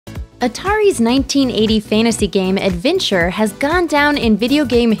Atari's 1980 fantasy game Adventure has gone down in video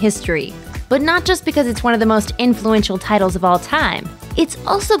game history, but not just because it's one of the most influential titles of all time. It's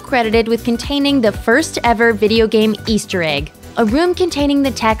also credited with containing the first ever video game Easter egg, a room containing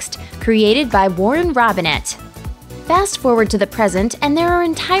the text created by Warren Robinett. Fast forward to the present, and there are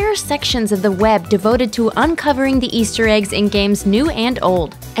entire sections of the web devoted to uncovering the Easter eggs in games new and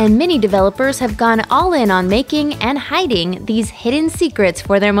old. And many developers have gone all in on making and hiding these hidden secrets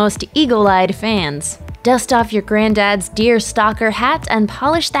for their most eagle-eyed fans. Dust off your granddad's deer stalker hat and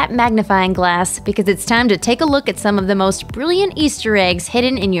polish that magnifying glass, because it's time to take a look at some of the most brilliant Easter eggs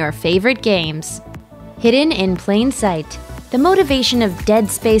hidden in your favorite games. Hidden in plain sight. The motivation of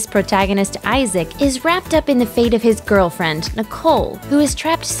Dead Space protagonist Isaac is wrapped up in the fate of his girlfriend, Nicole, who is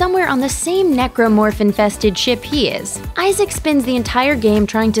trapped somewhere on the same necromorph-infested ship he is. Isaac spends the entire game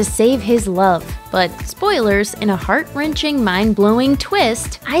trying to save his love, but spoilers, in a heart-wrenching, mind-blowing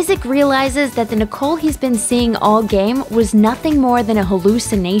twist, Isaac realizes that the Nicole he's been seeing all game was nothing more than a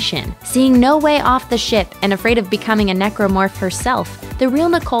hallucination. Seeing no way off the ship and afraid of becoming a necromorph herself, the real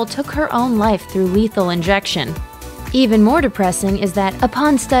Nicole took her own life through lethal injection. Even more depressing is that,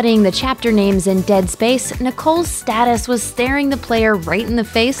 upon studying the chapter names in Dead Space, Nicole's status was staring the player right in the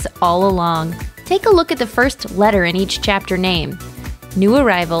face all along. Take a look at the first letter in each chapter name. New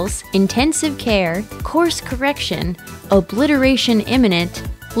arrivals, intensive care, course correction, obliteration imminent,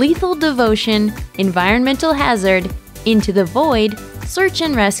 lethal devotion, environmental hazard, into the void, search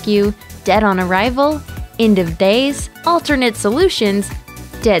and rescue, dead on arrival, end of days, alternate solutions,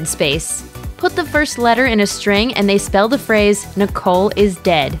 Dead Space. Put the first letter in a string and they spell the phrase, Nicole is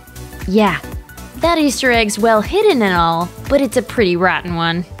dead. Yeah, that Easter egg's well hidden and all, but it's a pretty rotten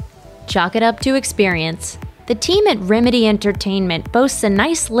one. Chalk it up to experience. The team at Remedy Entertainment boasts a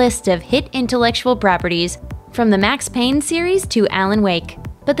nice list of hit intellectual properties, from the Max Payne series to Alan Wake.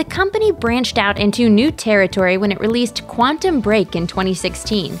 But the company branched out into new territory when it released Quantum Break in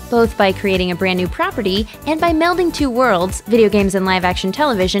 2016, both by creating a brand new property and by melding two worlds, video games and live-action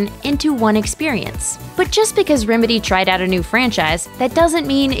television, into one experience. But just because Remedy tried out a new franchise, that doesn't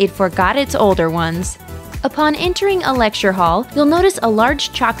mean it forgot its older ones. Upon entering a lecture hall, you'll notice a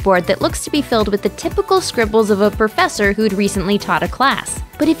large chalkboard that looks to be filled with the typical scribbles of a professor who'd recently taught a class.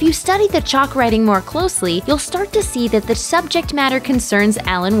 But if you study the chalk writing more closely, you'll start to see that the subject matter concerns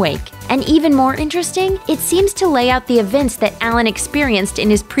Alan Wake. And even more interesting, it seems to lay out the events that Alan experienced in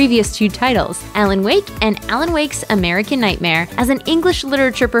his previous two titles, Alan Wake and Alan Wake's American Nightmare, as an English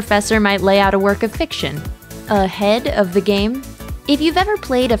literature professor might lay out a work of fiction. Ahead of the game? If you've ever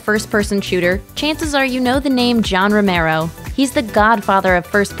played a first-person shooter, chances are you know the name John Romero. He's the godfather of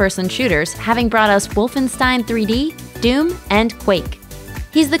first-person shooters, having brought us Wolfenstein 3D, Doom, and Quake.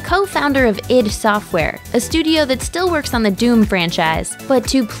 He's the co-founder of id Software, a studio that still works on the Doom franchise. But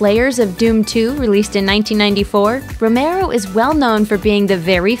to players of Doom 2, released in 1994, Romero is well known for being the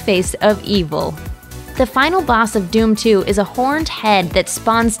very face of evil. The final boss of Doom 2 is a horned head that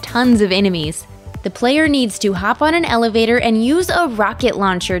spawns tons of enemies. The player needs to hop on an elevator and use a rocket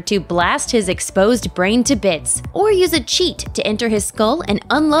launcher to blast his exposed brain to bits, or use a cheat to enter his skull and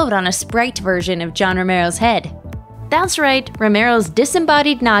unload on a sprite version of John Romero's head. That's right, Romero's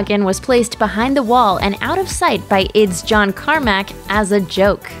disembodied noggin was placed behind the wall and out of sight by id's John Carmack as a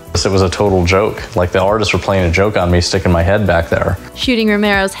joke. It was a total joke, like the artists were playing a joke on me sticking my head back there. Shooting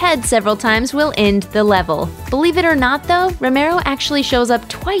Romero's head several times will end the level. Believe it or not though, Romero actually shows up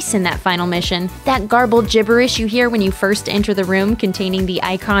twice in that final mission. That garbled gibberish you hear when you first enter the room containing the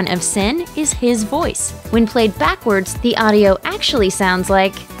icon of sin is his voice. When played backwards, the audio actually sounds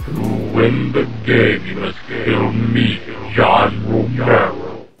like, "To win the game, you must kill me, John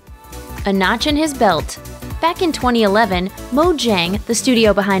Romero." a notch in his belt. Back in 2011, Mojang, the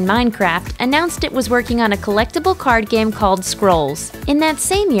studio behind Minecraft, announced it was working on a collectible card game called Scrolls. In that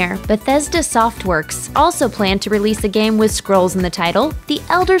same year, Bethesda Softworks also planned to release a game with Scrolls in the title, The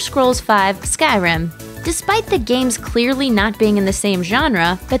Elder Scrolls V: Skyrim. Despite the games clearly not being in the same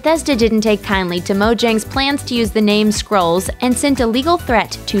genre, Bethesda didn't take kindly to Mojang's plans to use the name Scrolls and sent a legal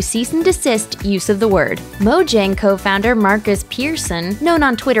threat to cease and desist use of the word. Mojang co-founder Marcus Pearson, known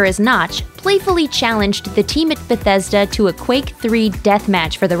on Twitter as Notch, playfully challenged the team at Bethesda to a Quake 3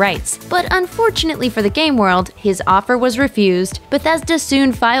 deathmatch for the rights. But unfortunately for the game world, his offer was refused. Bethesda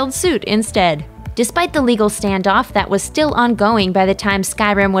soon filed suit instead. Despite the legal standoff that was still ongoing by the time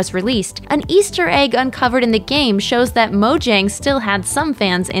Skyrim was released, an Easter egg uncovered in the game shows that Mojang still had some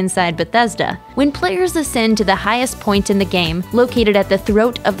fans inside Bethesda. When players ascend to the highest point in the game, located at the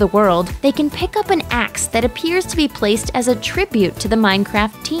throat of the world, they can pick up an axe that appears to be placed as a tribute to the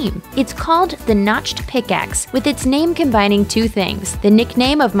Minecraft team. It's called the Notched Pickaxe, with its name combining two things: the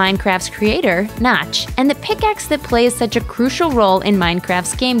nickname of Minecraft's creator, Notch, and the pickaxe that plays such a crucial role in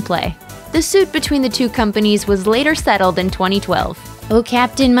Minecraft's gameplay. The suit between the two companies was later settled in 2012. Oh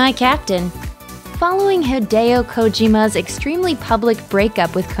Captain, my Captain. Following Hideo Kojima's extremely public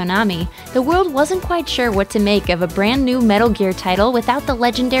breakup with Konami, the world wasn't quite sure what to make of a brand new Metal Gear title without the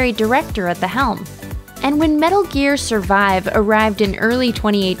legendary director at the helm. And when Metal Gear Survive arrived in early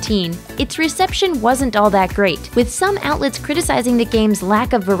 2018, its reception wasn't all that great, with some outlets criticizing the game's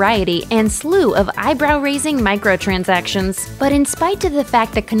lack of variety and slew of eyebrow-raising microtransactions. But in spite of the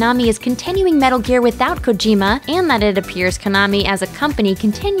fact that Konami is continuing Metal Gear without Kojima, and that it appears Konami as a company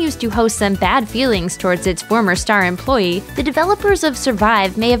continues to host some bad feelings towards its former star employee, the developers of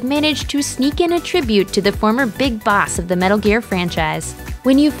Survive may have managed to sneak in a tribute to the former big boss of the Metal Gear franchise.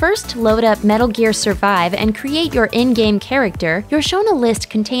 When you first load up Metal Gear Survive and create your in-game character, you're shown a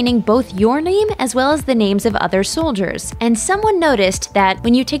list containing both your name as well as the names of other soldiers. And someone noticed that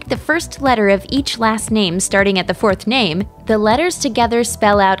when you take the first letter of each last name starting at the fourth name, the letters together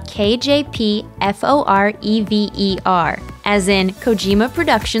spell out KJPFOREVER, as in Kojima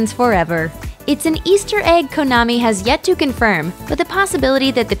Productions Forever. It's an Easter egg Konami has yet to confirm, but the possibility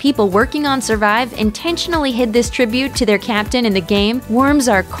that the people working on Survive intentionally hid this tribute to their captain in the game warms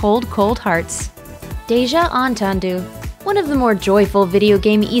our cold, cold hearts. Deja entendu. One of the more joyful video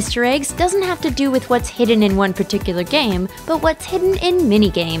game Easter eggs doesn't have to do with what's hidden in one particular game, but what's hidden in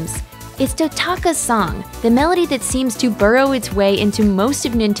mini-games. It's Totaka's song, the melody that seems to burrow its way into most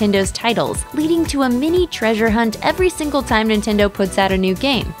of Nintendo's titles, leading to a mini treasure hunt every single time Nintendo puts out a new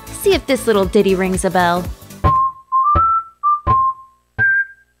game. See if this little ditty rings a bell.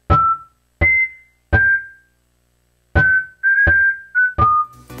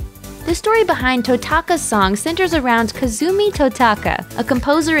 The story behind Totaka's song centers around Kazumi Totaka, a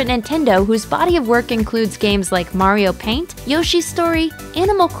composer at Nintendo whose body of work includes games like Mario Paint, Yoshi's Story,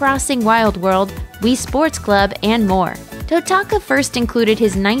 Animal Crossing Wild World, Wii Sports Club, and more. Totaka first included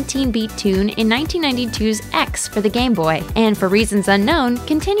his 19-beat tune in 1992's X for the Game Boy, and for reasons unknown,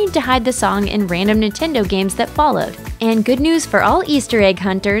 continued to hide the song in random Nintendo games that followed. And good news for all Easter egg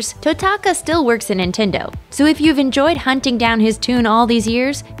hunters, Totaka still works at Nintendo. So if you've enjoyed hunting down his tune all these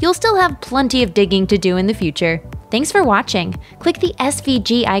years, you'll still have plenty of digging to do in the future. Thanks for watching. Click the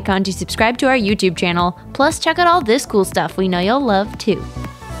SVG icon to subscribe to our YouTube channel, plus check out all this cool stuff we know you'll love too.